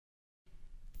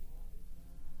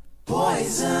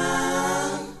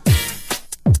Poison.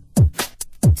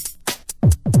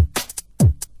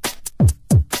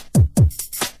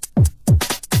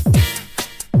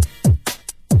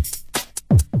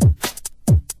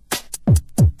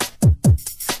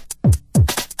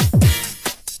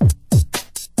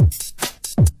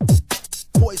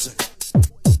 Poison.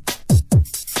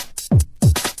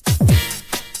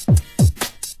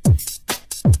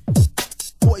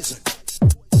 Poison.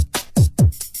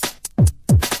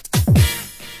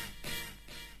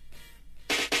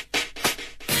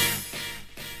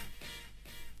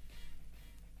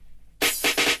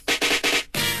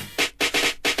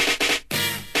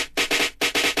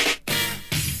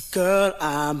 Girl,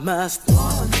 I must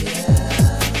warn you,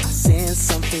 I sense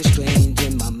something strange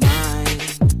in my mind.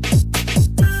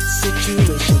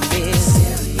 Situation is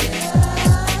serious.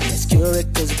 Let's cure it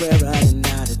 'cause we're running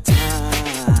out of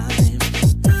time.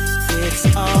 It's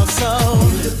also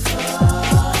beautiful.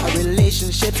 Our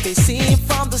relationships, they seem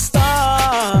from the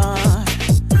start.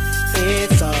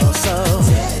 It's also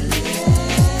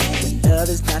deadly. Love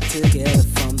is not together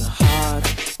from the heart.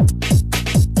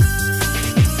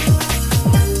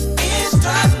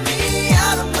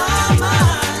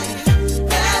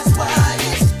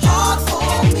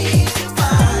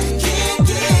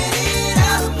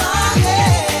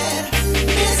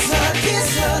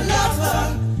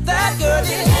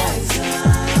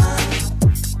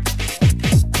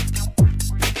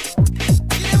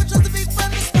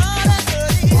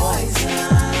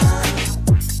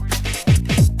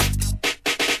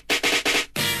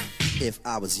 If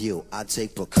I was you, I'd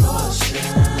take precaution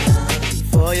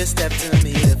before you step to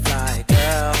me to fly,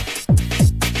 girl.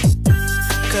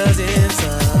 'Cause it's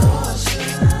a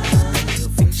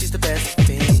you'll think she's the best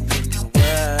thing in the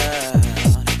world.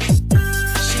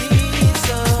 She's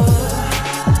so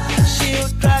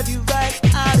she'll drive you right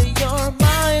out of your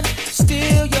mind,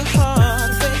 steal your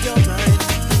heart when you're right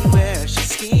anywhere. She's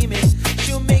scheming,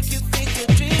 she'll make you think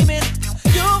you're dreaming.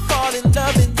 You'll fall in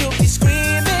love and you'll be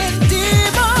screaming.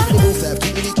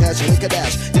 Make a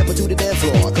dash, never to the dance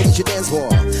floor. Go reach your dance floor.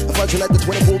 I find you like the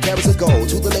 24 carats of gold.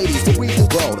 To the ladies, the breathe and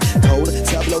gold. Cold,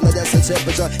 tap below, now that's the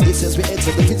temperature. It says we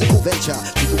enter the physical venture.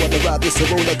 You can wanna ride this a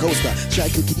roller coaster. Shy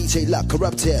cookie DJ lock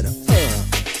corrupted.